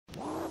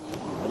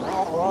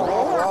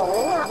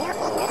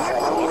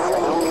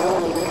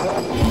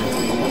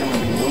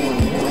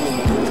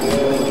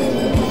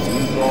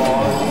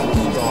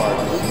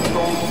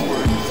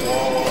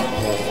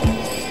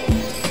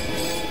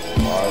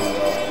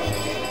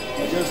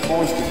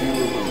supposed to be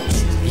removed.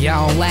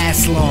 Y'all don't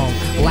last long,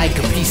 like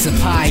a piece of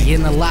pie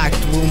in a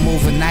locked room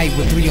overnight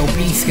with 3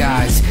 obese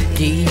guys.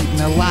 Get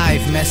eaten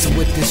alive, messing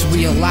with this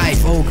real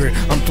life ogre.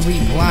 I'm 3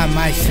 blind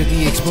mice to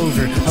the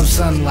exposure of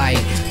sunlight.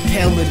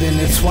 Paler than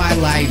the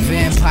twilight,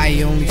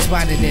 vampire only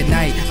spotted at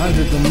night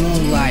under the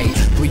moonlight.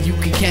 But you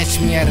can catch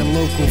me at a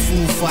local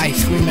food fight,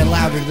 screaming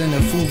louder than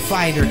a food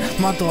fighter.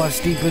 My thoughts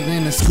deeper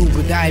than a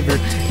scuba diver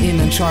in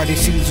uncharted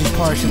seas, who's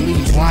partially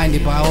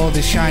blinded by all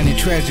the shining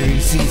treasure he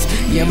sees.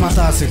 Yeah, my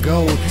thoughts are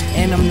gold,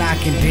 and I'm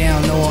knocking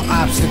down all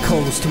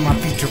obstacles till my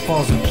future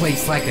falls in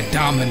place like a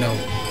domino.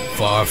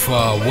 Far,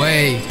 far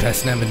away,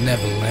 past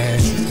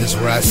Neverland, is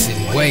where I sit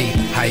and wait,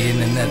 high in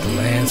the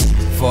Netherlands.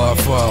 Far,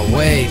 far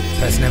away,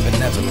 past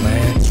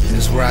Neverland,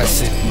 is where I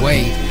sit and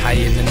wait, high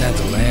in the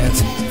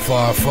Netherlands.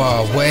 Far,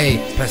 far away,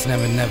 past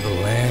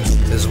Neverland,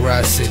 is where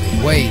I sit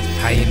and wait,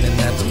 high in the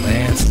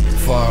Netherlands.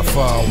 Far,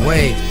 far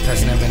away,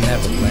 past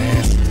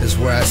Neverland, is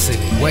where I sit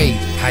and wait,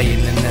 high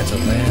in the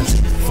Netherlands.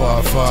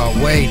 Far, far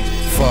away,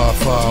 far,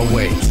 far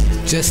away.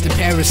 Just a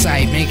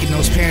parasite, making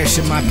those perish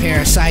in my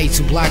parasites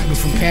who block me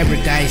from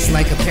paradise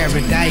like a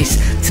paradise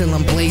till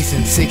I'm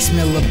blazing 6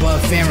 mil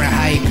above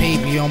Fahrenheit.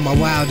 Paid beyond my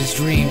wildest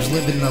dreams,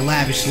 living a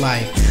lavish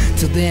life.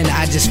 Till then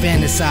I just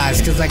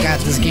fantasize, cause I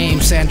got this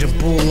game Sandra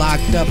Bull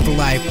locked up for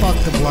life. Fuck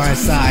the blind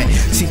side,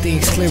 see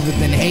things clearer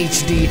than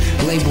HD.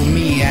 Label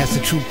me as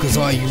the truth, cause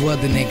all you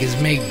other niggas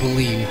make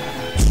believe.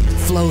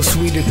 Flow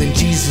sweeter than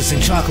Jesus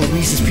and chocolate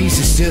Reese's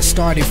Pieces. Just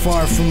started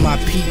far from my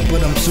peak,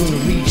 but I'm soon to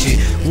reach it.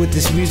 With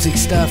this music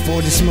stuff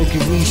or the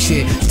smoking weed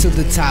shit, to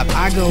the top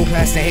I go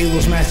past the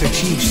Halo's Master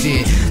Chief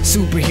shit.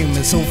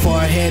 Superhuman, so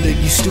far ahead of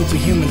you stupid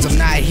humans. I'm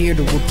not here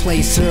to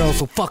replace Earl,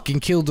 so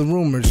fucking kill the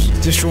rumors.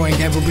 Destroying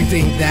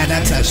everything that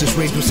I touch. This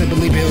rage was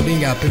simply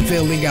building up and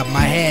filling up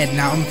my head.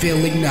 Now I'm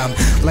feeling numb,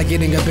 like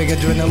getting a big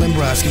adrenaline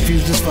rush.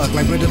 Confused as fuck,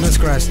 like riddleless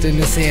crust in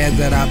this air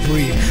that I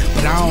breathe.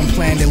 But I don't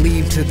plan to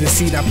leave to the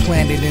seed I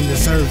planted in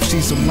this earth. See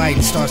some light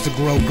and starts to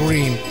grow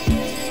green.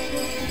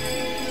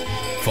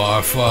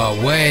 Far, far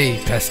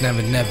away, past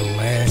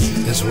Neverland,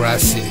 is where I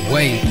sit and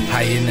wait,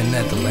 high in the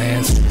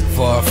Netherlands.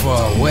 Far,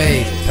 far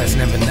away, past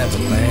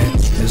Neverland,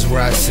 is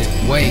where I sit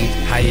and wait,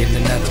 high in the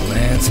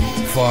Netherlands.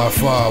 Far,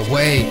 far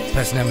away,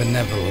 past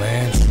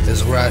Neverland,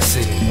 is where I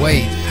sit and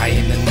wait, high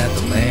in the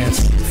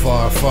Netherlands.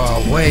 Far,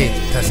 far away,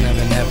 past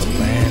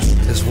Neverland,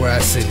 is where I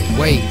sit and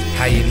wait,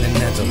 high in the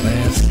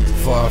Netherlands.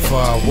 Far,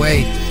 far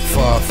away,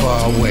 far,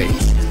 far away.